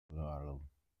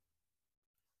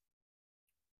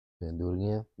Can do it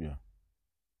again? Yeah.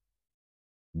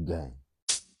 Gang.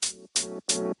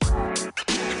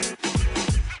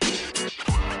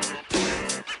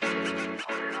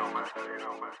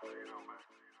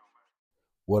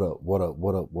 What up?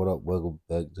 Welcome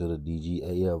back to the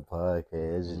DGAF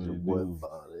podcast. It's your boy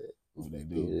Father. What they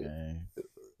do, gang?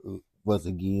 Once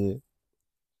again,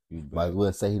 might as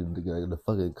well say the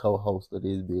fucking co-host of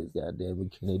this bitch, goddamn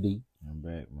it, Kennedy. I'm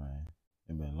back, man.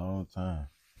 It's been a long time.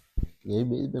 Yeah,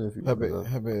 it's been a few months.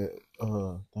 Happy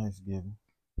Thanksgiving,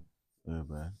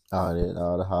 everybody.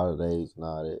 All the holidays and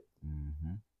all that.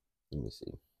 Mm-hmm. Let me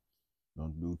see.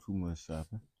 Don't do too much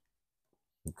shopping.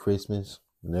 Christmas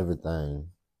and everything.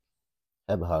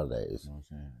 Happy holidays. You know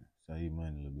what I'm saying? Save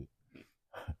money a little bit.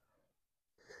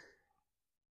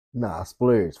 Nah,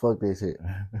 splurge. Fuck that shit.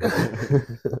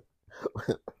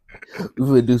 We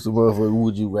finna do some motherfucking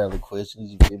would you rather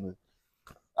questions. You feel me?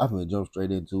 I'm finna jump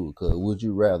straight into it. Cause would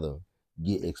you rather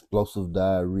get explosive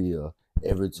diarrhea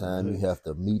every time you have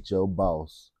to meet your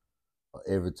boss, or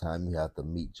every time you have to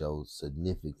meet your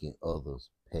significant other's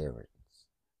parents?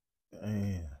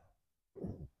 Damn.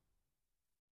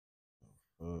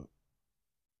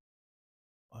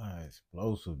 Why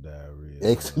explosive diarrhea?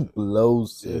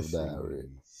 Explosive diarrhea.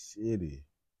 Shitty.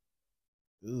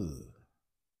 Ugh.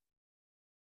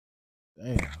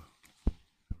 Damn.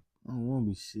 I don't want to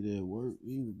be shit at work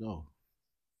either, though.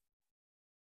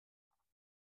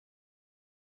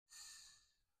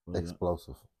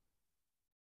 Explosive.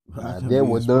 They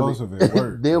would explosive at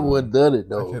work. They would done it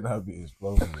though. I cannot be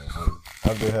explosive at work.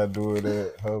 I bet I do it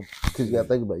at her. Cause you gotta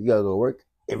think about it. You gotta go to work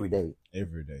every day.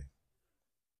 Every day.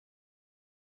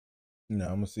 No,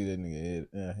 I'm gonna see that nigga head.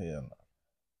 Yeah, hell no.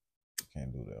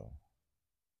 Can't do that one.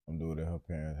 I'm doing it at her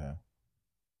parents' house.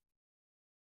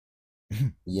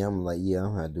 Yeah, I'm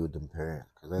gonna do it to them parents.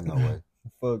 Cause ain't no way.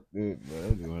 Fuck that, man. I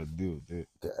just wanna deal with that.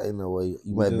 Ain't no way.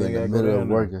 You might be in the middle of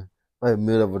working. Might be in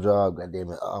the middle of a job, goddamn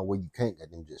it. Well, you can't,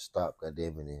 goddamn, just stop,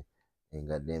 goddamn it, and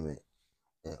goddamn it,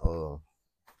 and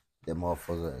that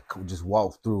motherfucker just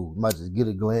walk through. You might just get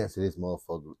a glance at this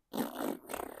motherfucker. That's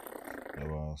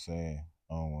what I'm saying.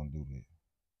 I don't want to do that,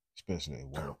 especially at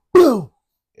work.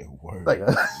 At work, like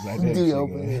that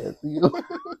shit.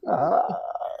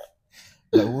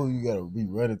 Like, well, you gotta be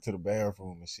running to the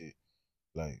bathroom and shit.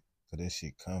 Like, cause that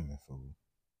shit coming, fool.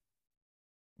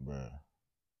 Bruh.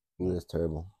 Ooh, that's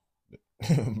terrible.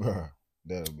 Bruh,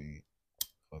 that'll be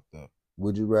fucked up.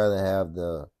 Would you rather have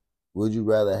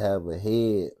a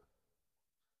head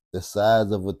the size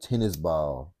of a tennis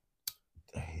ball,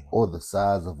 damn, or the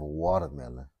size of a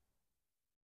watermelon?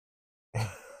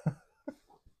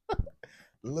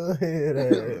 Little head,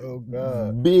 oh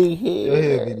god. Big head. Your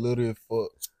head be little as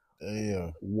fuck.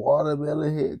 Damn.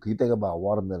 Watermelon head. Cause you think about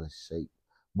watermelon shape.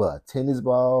 But a tennis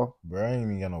ball, bro, I ain't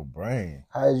even got no brain.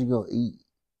 How is you gonna eat?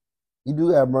 You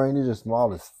do got a brain, it's just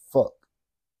small as fuck.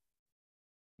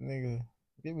 Nigga,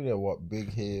 give me that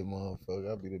big head motherfucker.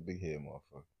 I'll be the big head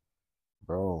motherfucker.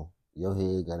 Bro, your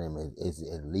head is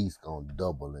at least gonna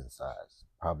double in size.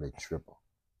 Probably triple.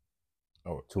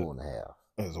 Oh, 2.5.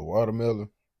 As a watermelon?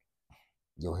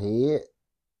 Your head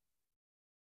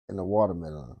and a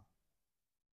watermelon.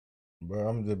 Bro,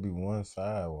 I'm just be one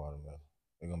side watermelon.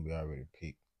 They're gonna be already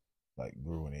peaked, like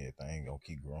grew and everything. Ain't gonna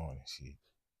keep growing and shit.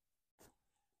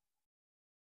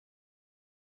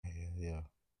 Yeah.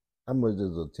 How much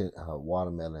does a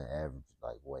watermelon average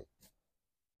like weight?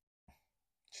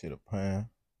 Shit, a pound.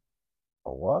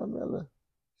 A watermelon?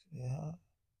 Yeah.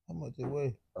 How much it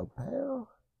weigh? A pound?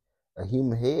 A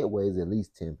human head weighs at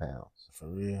least 10 pounds. For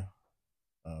real?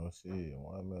 Oh shit,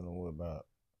 watermelon weigh about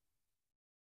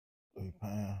 3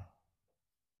 pounds.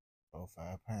 4,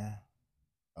 5 pounds.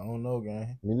 I don't know,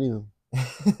 gang. Me neither.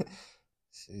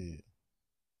 Shit.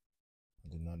 I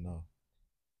did not know.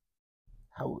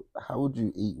 How would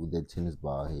you eat with that tennis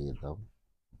ball head though?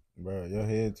 Bro, your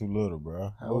head too little,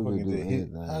 bro. How would you do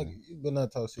anything? You better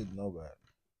not talk shit to nobody.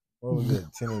 What was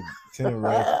that? Tennis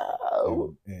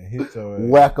racket and hit your ass.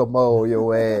 Whack-a-mole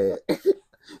your ass.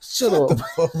 Shut up.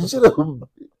 Shut up.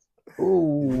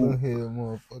 Ooh. Little head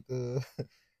motherfucker.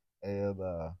 And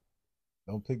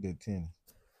don't pick that tennis.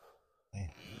 Damn.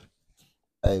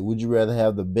 Hey, would you rather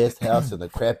have the best house in a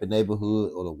crappy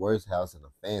neighborhood or the worst house in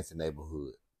a fancy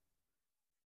neighborhood?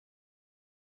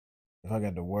 If I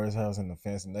got the worst house in the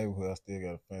fancy neighborhood, I still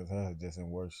got a fancy house just in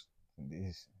worse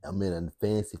condition. I'm in a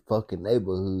fancy fucking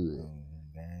neighborhood.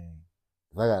 Dang.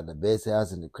 If I got the best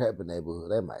house in the crappy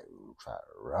neighborhood, they might try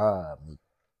to rob me.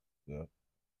 Yeah.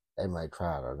 They might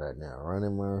try to run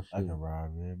in my shit. I can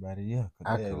rob everybody, yeah.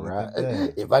 I can rob.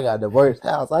 If I got the worst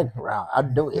house, I can rob. I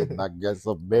do it if I got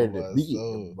something better than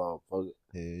me, motherfucker.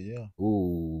 Yeah.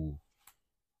 Ooh.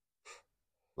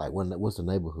 Like what's the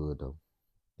neighborhood though?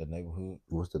 The neighborhood.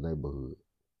 What's the neighborhood?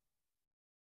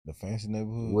 The fancy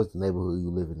neighborhood. What's the neighborhood you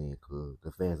living in, cuz?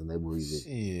 The fancy neighborhood you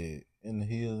living in? Shit, in the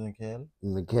hills in Cali.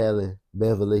 In the Cali,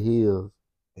 Beverly Hills.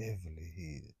 Beverly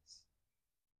Hills.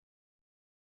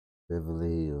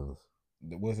 Beverly Hills.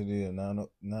 What's it is?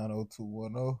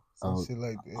 90210? Some shit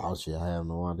like that. Oh shit, I have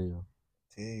no idea.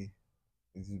 Tell you,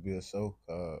 this used to be a show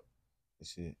called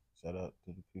this shit. Shout out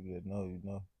to the people that know, you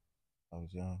know. I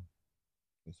was young.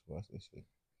 Used to watch that shit.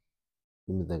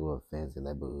 Let me think about a fancy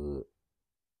neighborhood.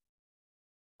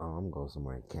 Oh, I'm going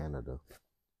somewhere in Canada.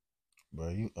 Bro,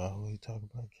 you always talk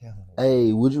about Canada.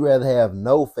 Hey, would you rather have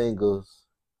no fingers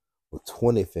or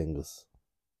 20 fingers?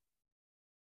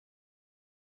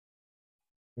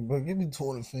 But give me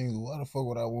 20 fingers. Why the fuck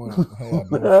would I want to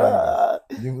have no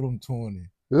fingers? Give them 20.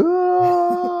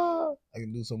 I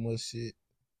can do so much shit.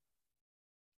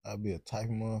 I'll be a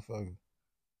typing motherfucker.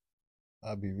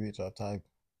 I'll be rich off typing.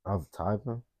 I'm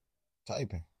typing?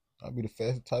 Typing. I'll be the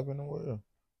fastest typer in the world.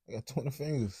 I got 20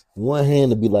 fingers. One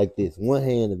hand to be like this. One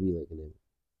hand to be like that.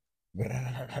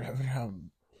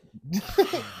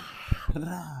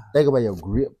 Think about your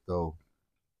grip though.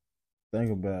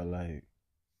 Think about like.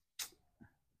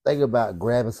 Think about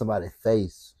grabbing somebody's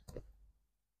face.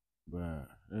 Bruh,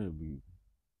 that'd be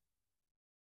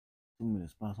too many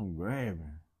spots I'm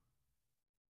grabbing.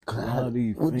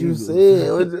 What you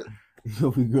said?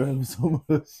 You'll be grabbing so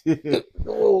much shit.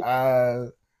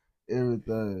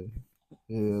 Everything.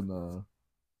 Hell no.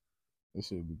 That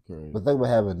should be crazy. But think about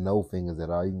having no fingers at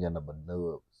all. You can get up a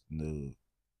nubs. Nub.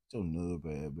 It's your nub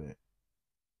bad back.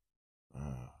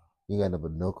 You got up a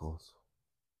knuckles.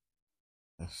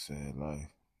 That's sad life.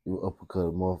 You uppercut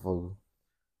a motherfucker.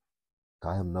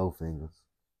 Call him no fingers.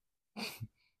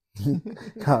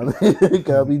 call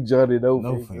me Johnny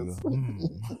No Fingers.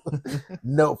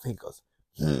 No fingers.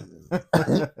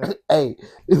 Hey,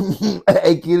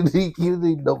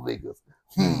 Kennedy, no fingers.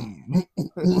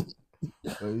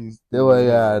 That way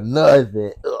got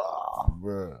nothing.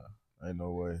 Bruh, ain't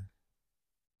no way.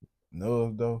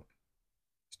 Nubs though.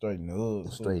 Straight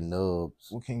nubs. Straight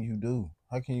nubs. What can you do?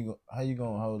 How you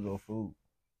gonna hold your food?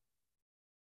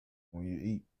 When you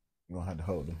eat, you gonna have to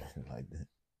hold them like that.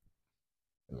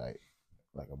 Like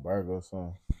a burger or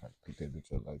something. Like pick that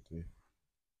bitch up like this.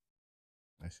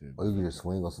 That shit. Or you can just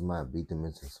swing on somebody, beat them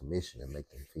into submission, and make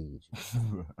them feed you.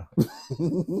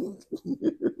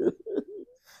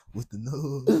 With the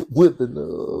nubs. With the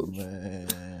nubs. Man.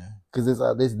 Cause this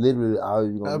literally all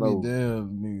you gonna know. I be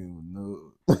damn nigga with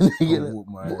nubs.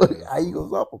 How you gonna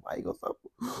stop him? How you gonna stop him?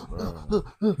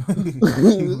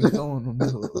 He was throwing them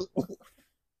nubs.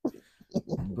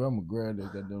 Bro, I'm gonna grab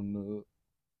that goddamn nub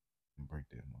and break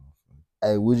that motherfucker.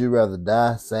 Hey, would you rather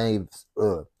die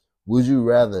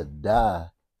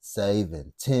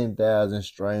saving 10,000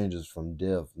 strangers from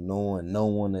death, knowing no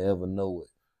one will ever know it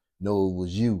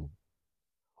was you,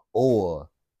 or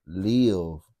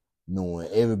live knowing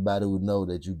everybody would know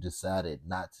that you decided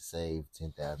not to save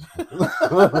 10,000 people?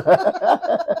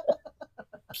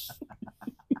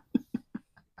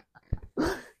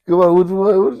 Come on, which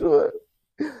one?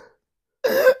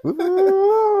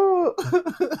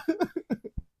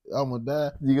 I'm gonna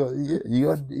die. You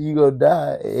gonna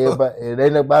die. Everybody, and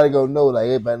ain't nobody gonna know. Like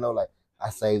everybody know. Like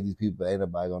I saved these people. Ain't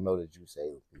nobody gonna know that you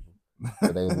saved people. So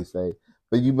they gonna be saved.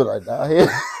 But you be like, nah, here.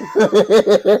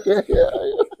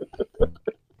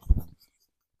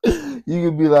 You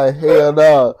can be like, hell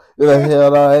no. You're like,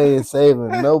 hell no, I ain't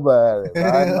saving nobody.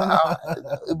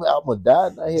 I'm gonna die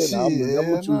now. I'm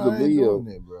gonna choose a Leo.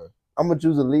 I'm gonna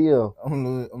choose a Leo.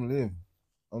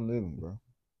 I'm living, bro.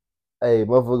 Hey,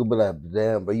 motherfucker be like,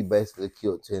 damn, bro, you basically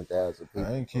killed 10,000 people.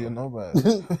 I ain't killed nobody.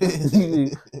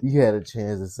 You had a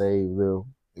chance to save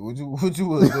them. What you would do?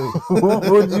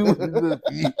 What you would do?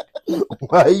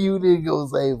 Why you didn't go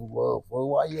save them, motherfucker?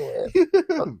 Why you ass?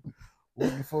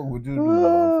 What the fuck would you do,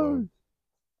 motherfucker?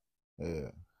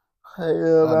 Yeah. Hell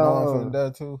no. I know I'm finna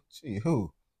die too. Gee,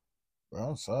 who? Bro,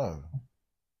 I'm sorry.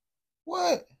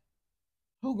 What?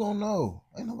 Who gonna know?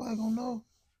 Ain't nobody gonna know.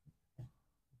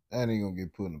 That ain't gonna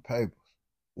get put in the papers.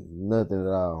 Nothing at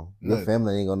all. Nothing. Your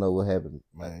family ain't gonna know what happened.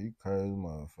 Man, you crazy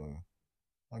motherfucker.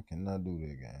 I cannot do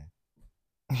that game.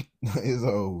 It's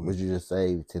over. But you just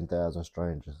saved 10,000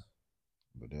 strangers.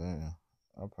 But damn,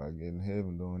 I'll probably get in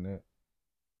heaven doing that.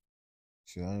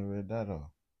 Shit, I ain't read that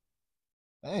though.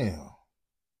 Damn.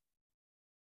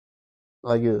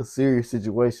 Like in a serious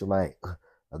situation, like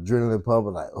adrenaline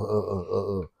pumping, like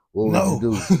what would you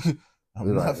do?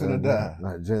 I'm not finna die.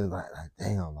 Like adrenaline, like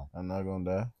damn. Like, I'm not gonna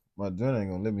die. My adrenaline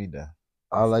ain't gonna let me die.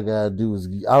 All I gotta do is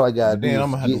then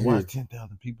I'm gonna have to watch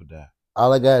 10,000 people die.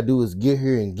 All I gotta do is get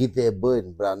here and get that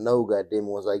button. But I know, goddamn,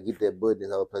 once I get that button,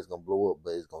 this whole place gonna blow up.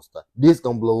 But it's gonna stop. This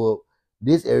gonna blow up.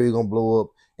 This area gonna blow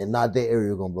up, and not that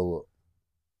area gonna blow up.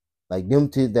 Like them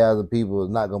 10,000 people is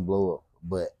not gonna blow up,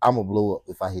 but I'm gonna blow up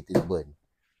if I hit this button.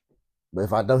 But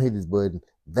if I don't hit this button,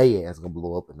 they ass gonna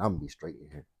blow up, and I'm gonna be straight in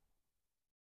here.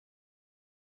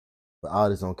 But all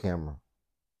this on camera.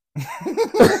 And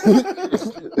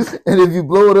if you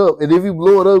blow it up, cause if you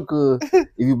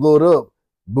blow it up,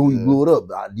 boom, you blew it up.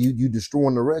 You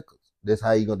destroying the records. That's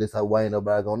how why ain't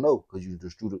nobody gonna know, cause you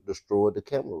destroyed the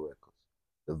camera records,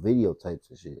 the videotapes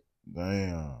and shit.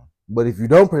 Damn. But if you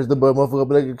don't press the button, motherfucker,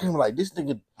 be like the camera like this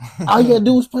nigga. All you gotta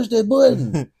do is push that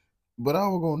button. But I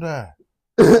was gonna die.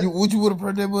 Would you would have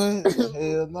pressed that button?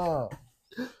 Hell no.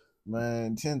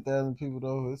 Man, 10,000 people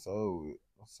though, it's over.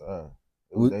 I'm sorry.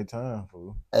 It was their time,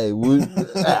 fool. Hey, I'm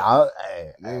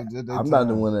not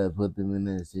the one that put them in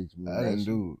that situation. I didn't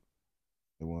do it.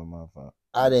 It wasn't my fault.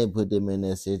 I didn't put them in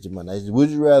that situation. Would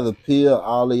you rather peel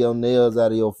all of your nails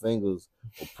out of your fingers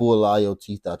or pull all your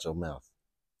teeth out your mouth?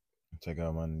 Take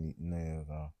out my nails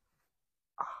off.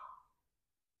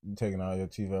 You taking all your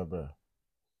teeth out, bro?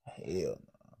 Hell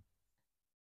no.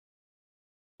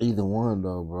 Either one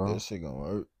though, bro. That shit gonna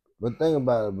hurt. But think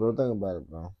about it,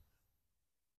 bro.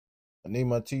 I need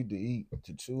my teeth to eat,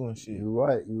 to chew and shit. You're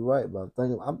right, but I'm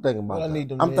thinking about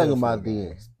the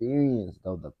experience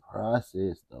though, the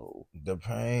process though. The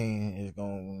pain is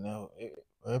gonna,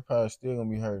 it probably still gonna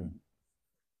be hurting.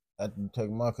 After you take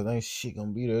them out, cause ain't shit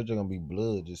gonna be there. It's just gonna be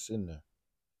blood just sitting there.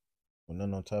 But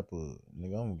nothing on top of it.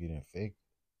 Nigga, I'm gonna get infected.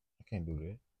 I can't do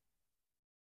that.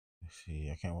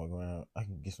 Shit, I can't walk around. I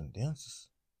can get some dentures.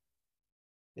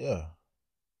 Yeah.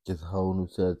 Just a whole new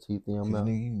set of teeth in your mouth.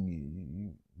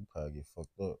 Nigga, you probably get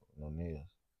fucked up with no nails.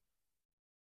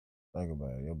 Think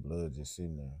about it. Your blood just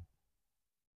sitting there.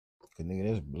 Cause nigga,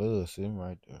 there's blood sitting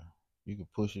right there. You can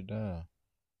push it down.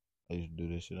 I used to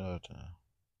do this shit all the time.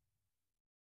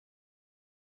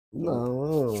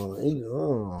 No.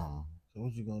 So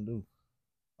what you gonna do?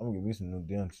 I'm gonna get me some new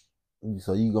dentures.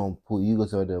 So you gonna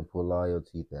sit there and pull all your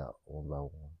teeth out one by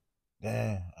one.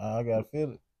 Damn, I gotta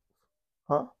feel it.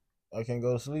 Huh? I can't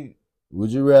go to sleep.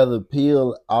 Would you rather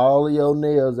peel all of your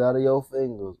nails out of your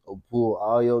fingers or pull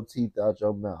all your teeth out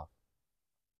your mouth?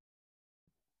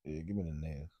 Yeah, give me the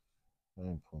nails. I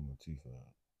ain't pulling my teeth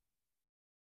out.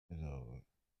 It's over.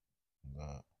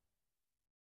 God.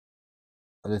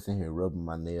 I just in here rubbing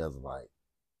my nails like.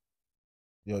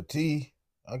 Your teeth,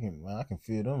 I can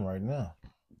feel them right now.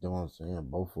 You know what I'm saying?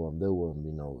 Both of them, there wouldn't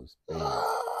be no experience.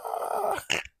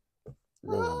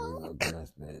 There wouldn't be no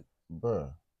experience.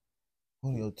 Bruh.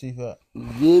 Pull your teeth out.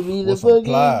 Give me the fucking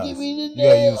plies. Give me the nails. You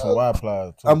gotta use some wire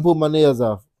pliers too. I'm putting my nails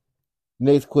off.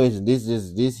 Next question.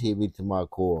 This hit me to my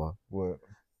core. What?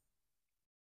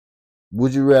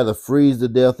 Would you rather freeze to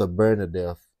death or burn to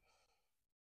death?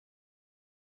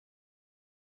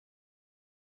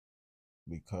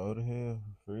 Be cold as hell.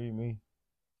 Free me.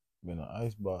 Been an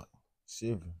ice box.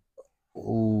 Shivering.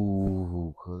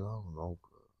 Ooh, cause I don't know.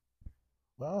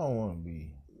 But I don't want to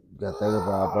be. You gotta think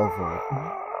about both of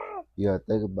them. You gotta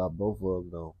think about both of them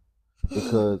though,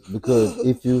 listen. Because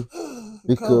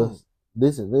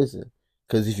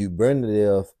if you burn to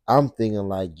death, I'm thinking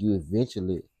like you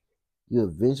eventually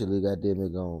goddamn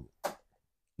it gonna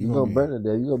burn to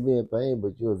death. You gonna be in pain,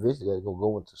 but you eventually gotta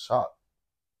go into shock.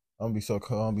 I'm gonna be so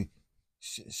cold. I'm gonna be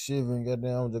shivering.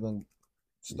 Goddamn, I'm just gonna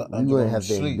stop. You gonna have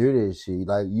to endure that shit.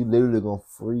 Like you literally gonna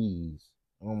freeze.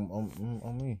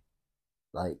 On me.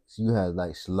 Like so you have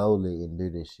like slowly endure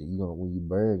this shit. When you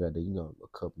burn, goddamn, you gonna a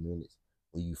couple minutes.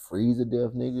 When you freeze to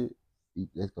death, nigga,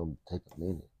 that's gonna take a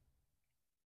minute.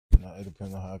 Now it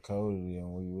depends on how cold it is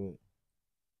and where you at.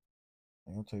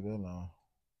 Ain't gonna take that long.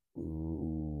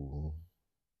 Ooh.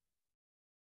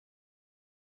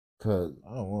 Cause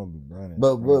I don't want to be burning.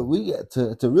 But we got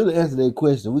to really answer that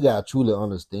question. We gotta truly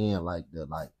understand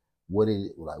what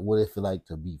it feel like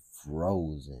to be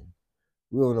frozen.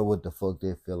 We don't know what the fuck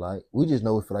that feel like. We just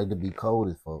know it feel like to be cold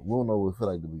as fuck. We don't know what it feel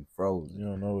like to be frozen. You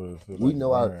don't know what it feel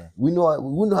like. We know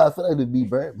how it feel like to be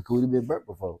burnt because we've been burnt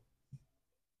before.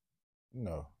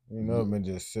 No, you know, been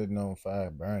just sitting on fire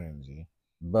burning, G.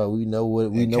 Bro, we know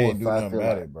what fire feel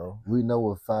like, bro. We know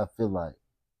what fire feel like.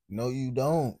 No, you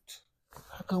don't.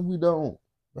 How come we don't?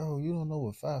 Bro, you don't know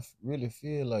what fire really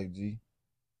feel like, G.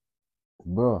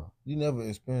 Bro, you never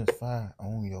experienced fire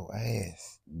on your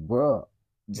ass, bro.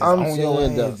 I'm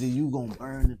saying that you gonna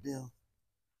burn to death.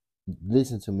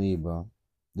 Listen to me, bro.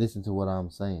 Listen to what I'm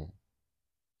saying.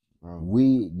 Bro.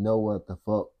 We know what the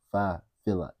fuck fire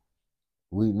feel like.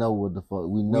 We know what the fuck.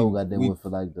 What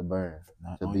feel like to burn.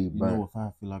 You know what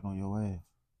fire feel like on your ass.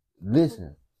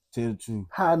 Listen. Tell the truth.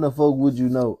 How in the fuck would you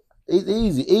know? It's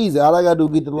easy. All I gotta do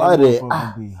is get the That lighter. motherfucker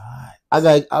gonna be hot.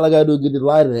 All I gotta do is get the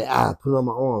lighter and put it on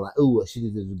my arm like, ooh,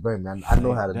 shit just burn me. I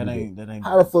know how to do that. That ain't.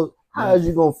 How the fuck? How is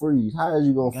you gonna freeze? How is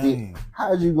you gonna feel?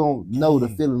 How is you gonna know the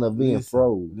feeling of being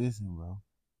froze? Listen, bro.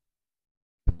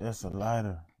 That's a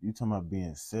lighter. You talking about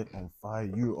being set on fire?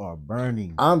 You are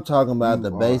burning. I'm talking about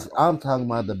the base. I'm talking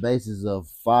about the basis of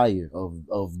fire,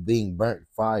 of being burnt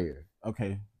fire.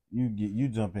 Okay, you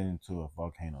jumping into a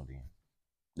volcano then.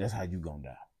 That's how you gonna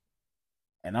die.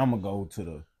 And I'm gonna go to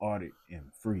the Arctic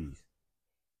and freeze.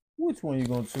 Which one you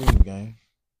gonna choose, gang?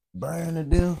 Burn to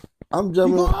death? I'm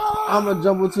gonna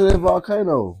jump into that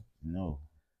volcano. No.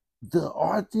 The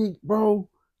Arctic, bro.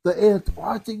 The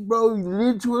Antarctic, bro.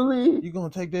 Literally. You gonna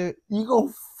take that? You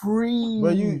gonna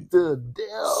freeze to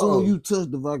death. Soon you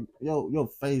touch the volcano, your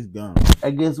face gone.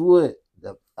 And guess what?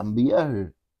 I'm gonna be out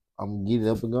here. I'm gonna get it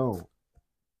up and gone.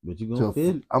 But you gonna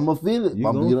feel it. I'm gonna feel it. You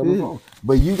I'm gonna get up and gone.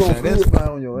 But you gonna feel that's it. fine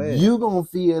on your ass. You gonna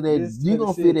feel that. You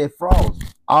gonna feel that frost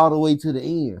all the way to the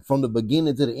end, from the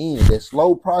beginning to the end. That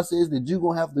slow process that you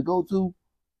gonna have to go to.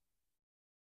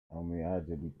 I mean, I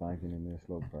just be thinking in that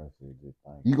slow process. Just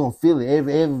thinking. You gonna feel it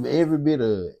every bit of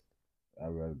it. I'd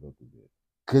rather go through that.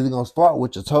 Cause it's gonna start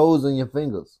with your toes and your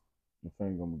fingers. Your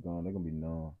fingers gonna be gone. They're gonna be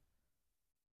numb.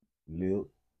 Lip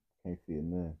can't feel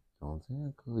nothing.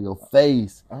 Your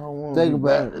face. I don't want to think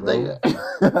about it. Think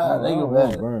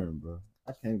about it. Burn, bro.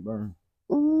 I can't burn.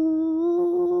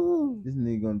 Ooh. This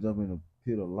nigga gonna jump in a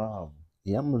pit of lava.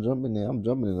 Yeah, I'm gonna jump in there. I'm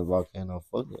jumping in the volcano.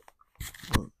 Fuck it.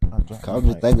 I'm just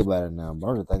thinking about it now. I'm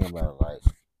just thinking about it like.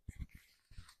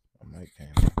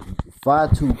 Fire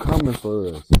too common for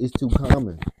us. It's too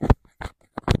common.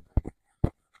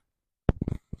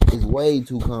 It's way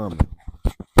too common.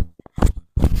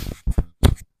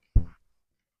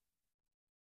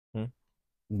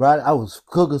 Bro, I was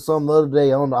cooking something the other day.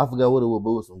 I don't know. I forgot what it was, but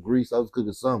it was some grease. I was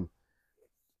cooking something.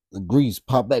 The grease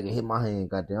popped back and hit my hand.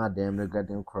 Goddamn, I damn near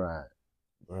goddamn cried.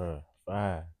 Bruh,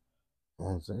 fire. You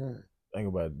know what I'm saying? Think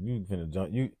about it. You finna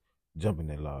jump. You jumping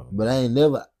that lava. But I ain't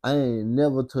never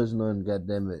touched nothing.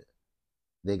 Goddamn it.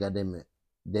 Goddamn it.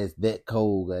 That's that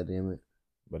cold. Goddamn it.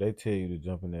 But they tell you to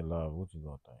jump in that lava. What you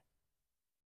gonna think?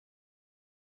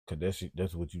 Cause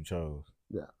that's what you chose.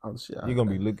 Yeah, I'm sure. You're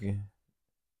gonna be looking.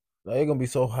 Like, it's gonna be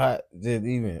so hot, just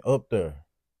even up there.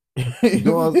 You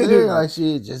know what I'm saying? Like,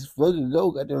 shit, just fucking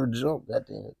go. Goddamn, jump.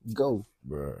 Goddamn, go.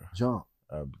 Bruh. Jump.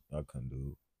 I couldn't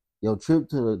do it. Your trip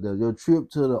to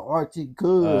the Arctic,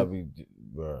 could.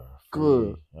 Bruh.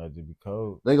 Good. I'd just be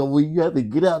cold. They go, well, you have to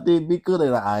get out there and be good. They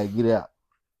like, all right, get out.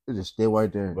 You just stay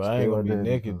right there. But I ain't gonna be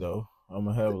naked, though. I'm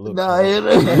gonna have a look. Nah, you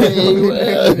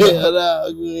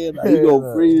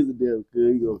gonna freeze to death,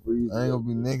 cuz. You gonna freeze. I ain't gonna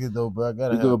be naked, though, bro. You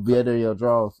gonna be out there in your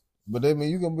drawers. But that mean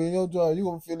you gonna be in your drawers. You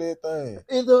gonna feel everything.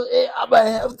 I might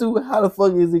have to. How the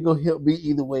fuck is it gonna help me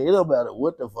either way? It don't matter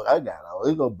what the fuck I got on.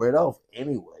 It's gonna burn off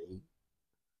anyway.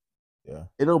 Yeah.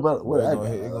 It don't matter what I got.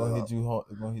 It's gonna hit you hard.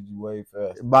 It's gonna hit you way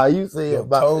faster. By you saying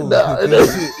by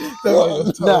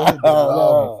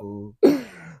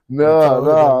No.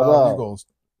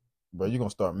 Bro, you gonna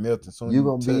start melting soon. You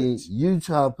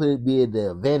trying to be at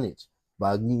the advantage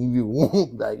by giving you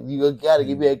warm. Like you gotta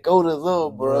give me a coat or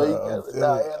something, bro.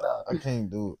 I can't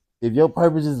do it. If your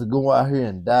purpose is to go out here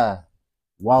and die,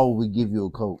 why would we give you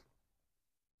a coat?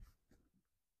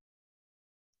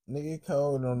 Nigga, it's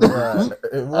cold on the ride.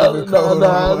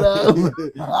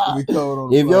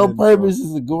 If your purpose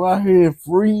is to go out here and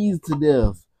freeze to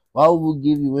death, why would we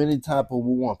give you any type of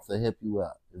warmth to help you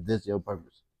out? If that's your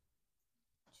purpose.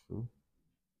 True.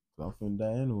 I'm finna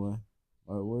die anyway.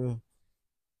 Might well.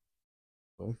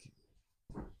 Fuck it.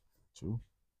 True.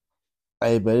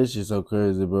 Hey, but this shit so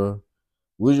crazy, bro.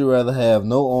 Would you rather have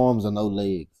no arms or no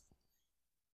legs?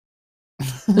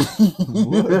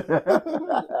 What?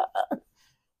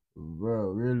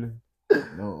 Bro, really?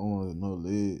 No arms, no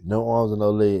legs. No arms and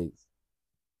no legs.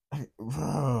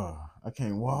 Bro, I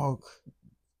can't walk.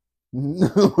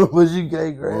 But you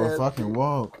can't grab. Bro, if I can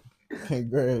walk, I can't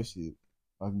grab shit.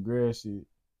 I can grab shit.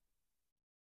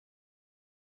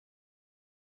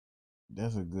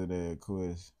 That's a good ass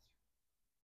question.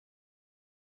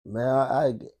 Man,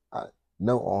 I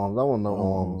no arms. I want no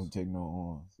arms. I don't take no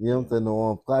arms. You don't take no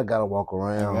arms. I gotta walk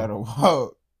around. I gotta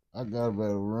walk. I gotta be able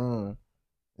to run.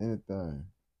 Anything.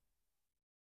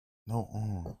 No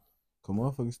arms. Come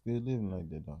motherfuckers still living like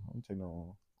that though. I don't take no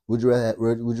arms. Would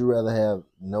you rather have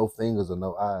no fingers or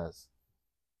no eyes?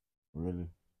 Really?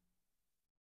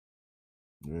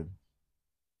 Really?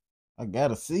 I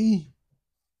gotta see.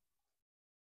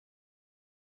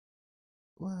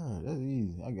 Wow, that's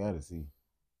easy. I gotta see.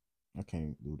 I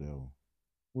can't do that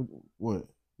one. What?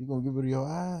 You gonna get rid of your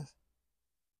eyes?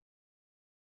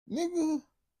 Nigga,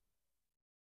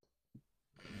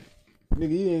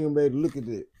 you ain't gonna be able to look at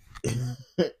that.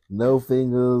 No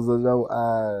fingers or no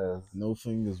eyes. No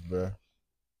fingers, bro.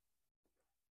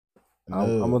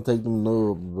 I'm gonna take them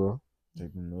nubs, bro.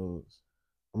 Take them nubs.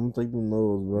 I'm gonna take them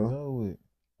nubs, bro. Go with.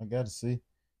 I gotta see.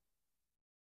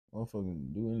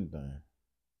 Motherfucking do anything.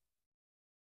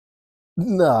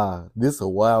 Nah, this a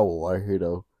wild one right here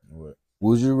though. What?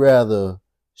 Would you rather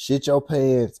shit your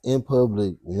pants in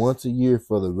public once a year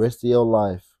for the rest of your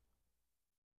life,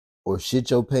 or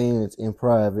shit your pants in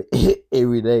private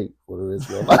every day for the rest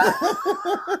of your life?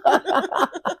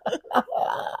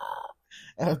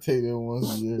 I'll take that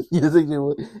once a year. You think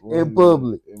in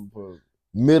public? In public.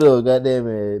 Middle, goddamn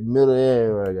it, middle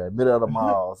everywhere, middle of the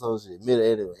mall, so shit,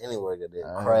 middle anywhere,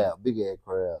 goddamn crowd, big ass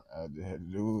crowd. I just had to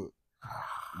do it.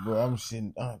 But I'm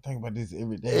shitting. I think about this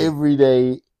every day. Every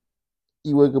day,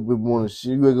 you wake up in the morning,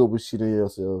 shit. You wake up with shit on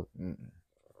yourself.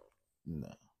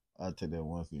 Nah, I'll take that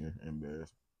once a year.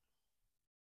 Embarrassed.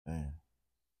 Damn.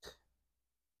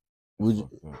 Would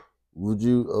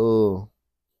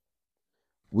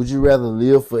you rather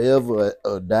live forever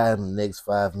or die in the next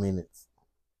 5 minutes?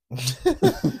 That's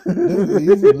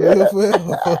easy. Live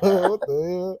forever. What the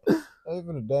hell? I ain't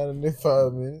gonna die in the next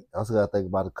 5 minutes. I also gotta think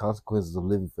about the consequences of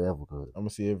living forever. Cause I'm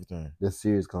gonna see everything. there's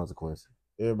serious consequences.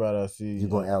 Everybody I see, you're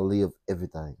gonna outlive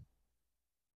everything.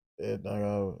 Everybody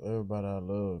I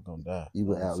love gonna die. You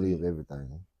gonna outlive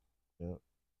everything. Yep.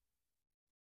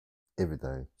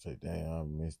 Everything. Say, damn, I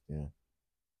missed them.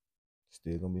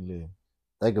 Still gonna be living.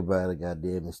 Think about it,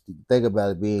 goddamn it. Think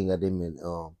about it being goddamn in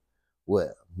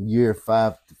year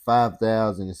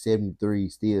 5073,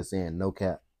 still saying no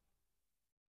cap.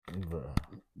 Bro.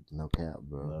 No cap,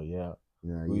 bro. No, yeah.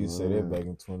 Yeah, we used to say that back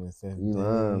in 2017. You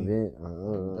lying, man.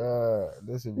 God,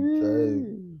 that should be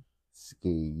crazy.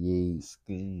 Ski.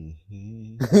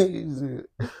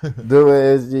 Dumb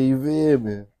ass G, you feel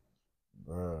me?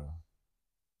 Bro.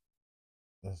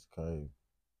 That's crazy.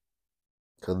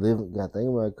 Cause gotta think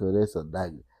about it, cause that's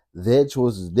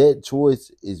that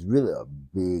choice is really a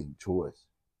big choice.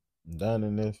 Dying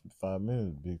in the next 5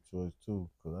 minutes, big choice too.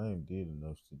 Cause I ain't did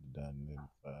enough shit to die in the next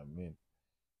 5 minutes.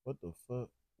 What the fuck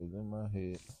is in my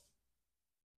head?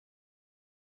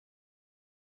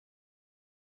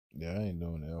 Yeah, I ain't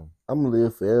doing that. I'm gonna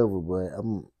live forever, but I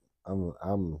don't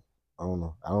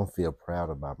know. I don't feel proud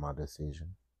about my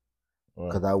decision.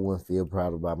 Right. Cause I wouldn't feel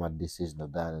proud about my decision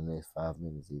of dying in the next 5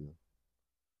 minutes either.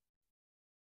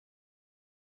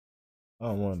 I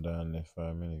don't want to die in the next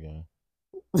 5 minutes, gang.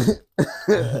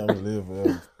 I'm gonna live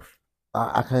forever.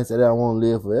 I can't say that I want to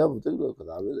live forever too, though, because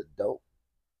I really don't.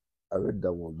 I really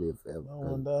don't want to live forever. I don't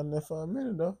want to die in the next 5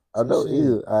 minutes, though. I don't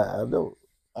either. I don't.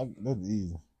 That's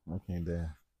easy. I can't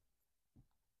die.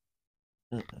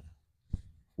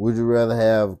 Would you rather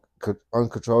have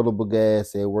uncontrollable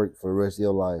gas at work for the rest of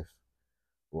your life,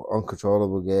 or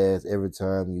uncontrollable gas every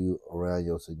time you around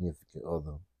your significant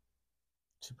other?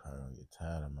 She probably gonna get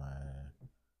tired of my ass.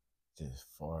 Just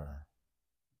far.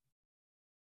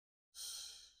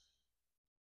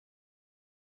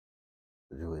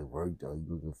 You ain't work though. You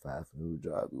looking find for a new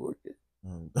job. You working.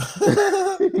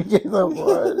 You get so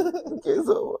hard. You get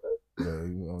so hard. Yeah,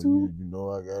 you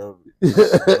know I got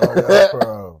a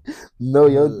problem. No,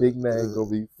 your nickname gonna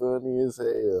be funny as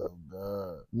hell. Oh,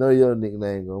 God. No, your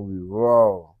nickname gonna be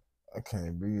wrong. I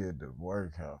can't be at the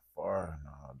work how far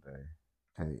all day.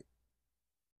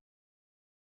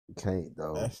 Can't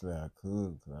though. Actually, I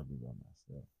could because I be by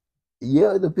myself.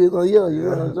 Yeah, it depends on you. You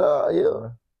got a job.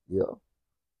 Yeah.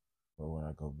 But when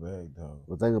I go back though,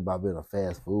 well, think about being a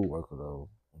fast food worker though.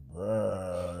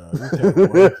 Bruh, you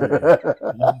can't work here.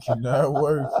 You cannot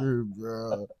work here,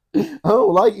 bro. I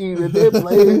don't like eating at that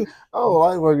place. I don't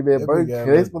like working at Burger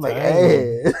King. They smell like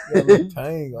ass. They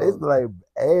smell like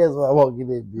ass when I walk in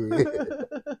that bitch.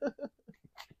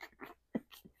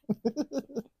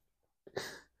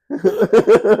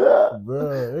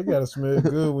 Bro, it gotta smell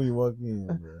good when you walk in,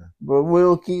 bro. But we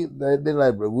don't keep that. They're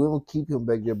like, bro, we don't keep him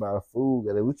back there by the food.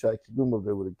 Goddamn. We try to keep him up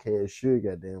there with a cashier.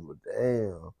 Goddamn, but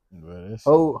damn, bro,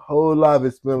 whole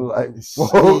lobby smell like shit.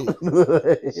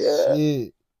 Yeah.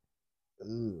 Shit.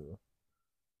 Ugh.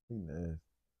 Nasty.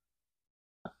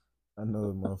 I know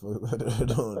the motherfuckers out there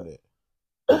doing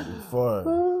that. Before,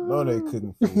 no, they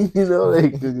couldn't. You know they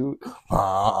couldn't.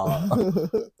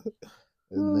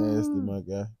 It's nasty, my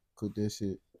guy. Cook that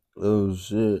shit. Oh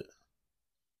shit.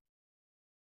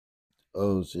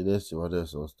 Oh shit, that's why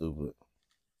that's so stupid.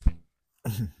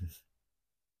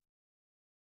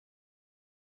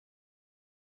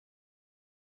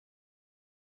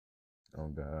 Oh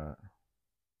God.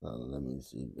 Let me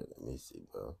see,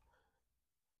 bro.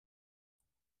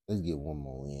 Let's get one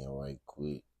more in right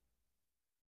quick.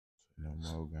 No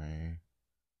more game.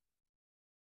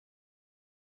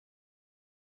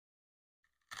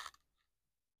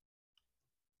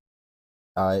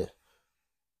 All right.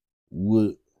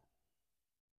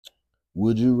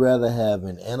 Would you rather have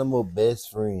an animal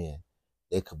best friend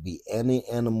that could be any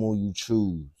animal you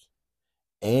choose,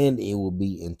 and it will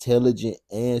be intelligent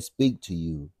and speak to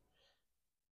you,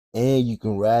 and you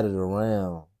can ride it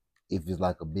around if it's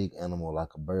like a big animal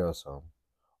like a bear or something,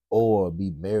 or be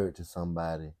married to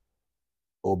somebody,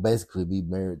 or basically be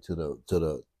married to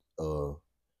the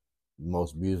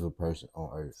most beautiful person on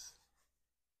earth?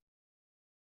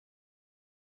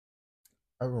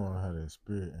 I want to have that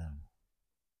spirit animal.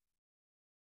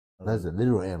 That's a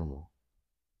literal animal.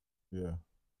 Yeah.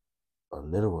 A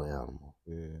literal animal.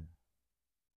 Yeah.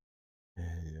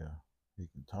 Yeah. He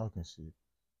can talk and shit.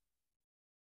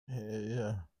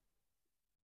 Yeah.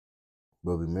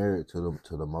 But be married to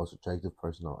the most attractive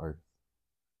person on earth.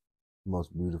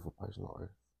 Most beautiful person on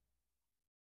earth.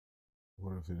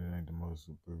 What if it ain't the most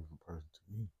beautiful person to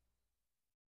me?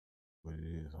 But it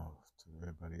is to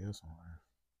everybody else on earth.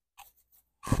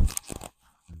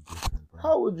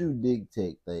 How would you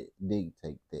dictate that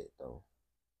though?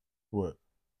 What?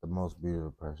 The most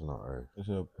beautiful person on earth. It's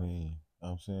her opinion.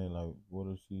 I'm saying, like, what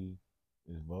if she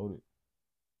is voted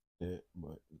that?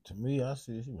 But to me, I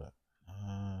see she like,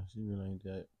 she really ain't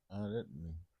that to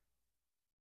me.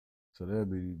 So that'd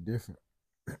be different.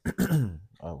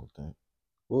 I would think.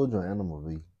 What would your animal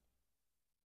be?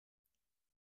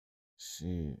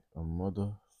 Shit, a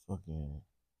motherfucking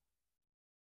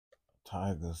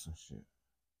tiger or some shit.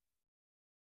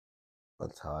 A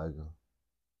tiger.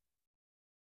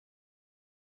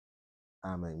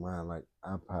 I make mine like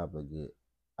I'd probably get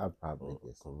a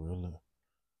gorilla.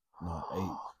 No,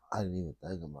 ape. I didn't even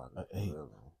think about it. Ape.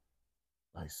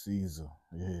 Like Caesar.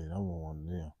 Yeah, I want one of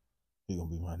them. He gonna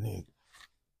be my nigga.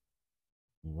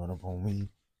 You run up on me,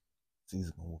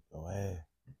 Caesar gonna whoop your ass.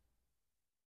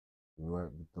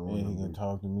 Right, and he can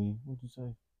talk to me. What you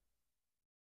say?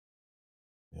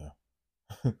 Yeah.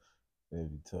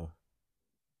 That'd be tough.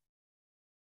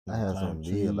 I have something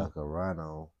big like a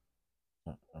rhino.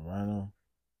 A rhino?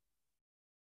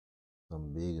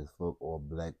 Some big as fuck, or a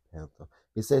Black Panther.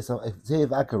 It says something. See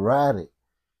if I could ride it.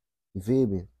 You feel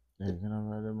me? Yeah, can I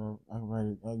ride that motherfucker? I can ride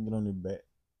it. I can get on the back.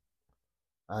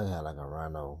 I got like a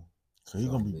rhino. So he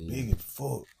gonna be big as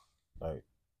fuck. Like,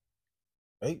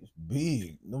 ape's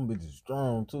big. Them bitches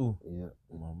strong too. Yeah.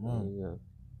 My mom. Yeah.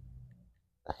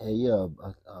 Hey, yeah,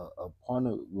 a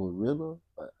partner gorilla.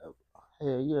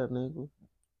 Hell yeah, nigga.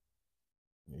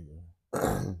 Yeah.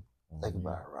 Think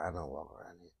about a rhino walking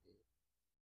around this.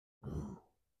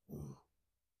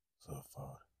 So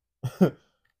far.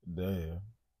 Damn.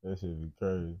 That should be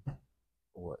crazy.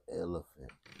 Or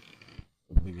elephant.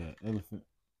 A big ass elephant.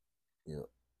 Yep.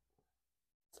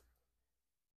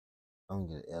 I'm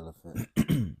gonna get an elephant.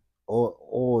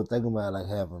 or think about like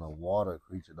having a water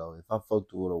creature though. If I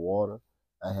fucked with the water,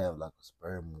 I have like a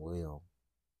sperm whale.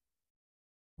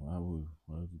 Why would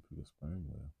you pick a sperm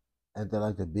whale? Ain't that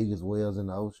like the biggest whales in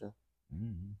the ocean?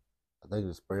 Mm-hmm. I think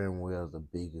the sperm whale is the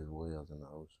biggest whales in the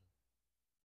ocean.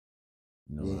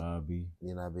 You know what I'll be?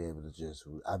 Then I'll be able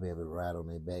to ride on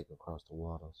their back across the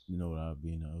waters. You know what I'll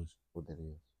be in the ocean? What that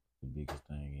is? The biggest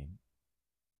thing in it.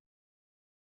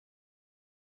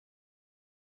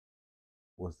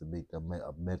 What's the big, a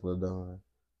megalodon?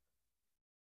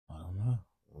 I don't know.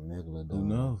 A megalodon. Who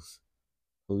knows?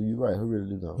 Who you right? Who really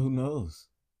do know? Who knows?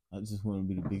 I just want to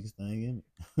be the biggest thing in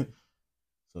it.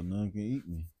 So none can eat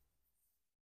me.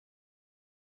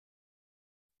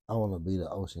 I want to be the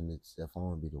ocean itself. I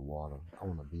want to be the water. I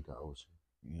want to be the ocean.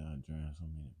 You gotta drown so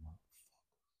many motherfuckers.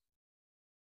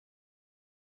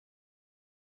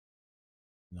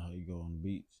 You know how you go on the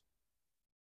beach?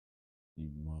 You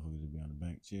motherfuckers just be on the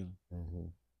bank chilling. Mm-hmm.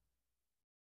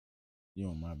 You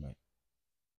on my bank.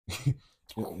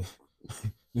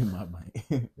 This is my bank.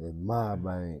 It's my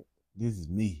bank. This is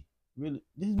me. Really?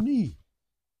 This is me.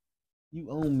 You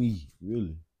own me.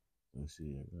 Really? Oh shit,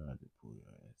 I just pull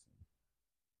your ass in.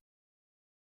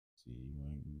 See, you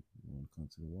want to come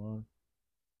to the water?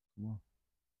 Come on.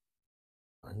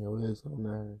 Bring your ass on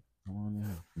there. Come on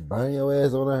in. Bring your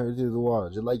ass on there to the water.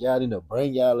 Just like y'all need to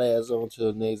bring y'all ass on to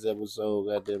the next episode.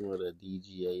 Goddamn with the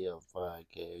DGAF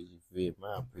podcast. You feel me?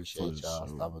 I appreciate y'all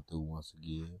stopping through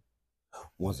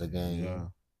once again. Yeah.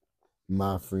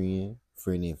 My friend.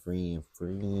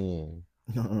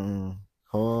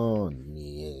 Oh,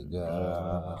 nigga.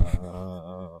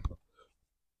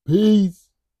 Peace.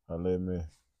 Holla at me.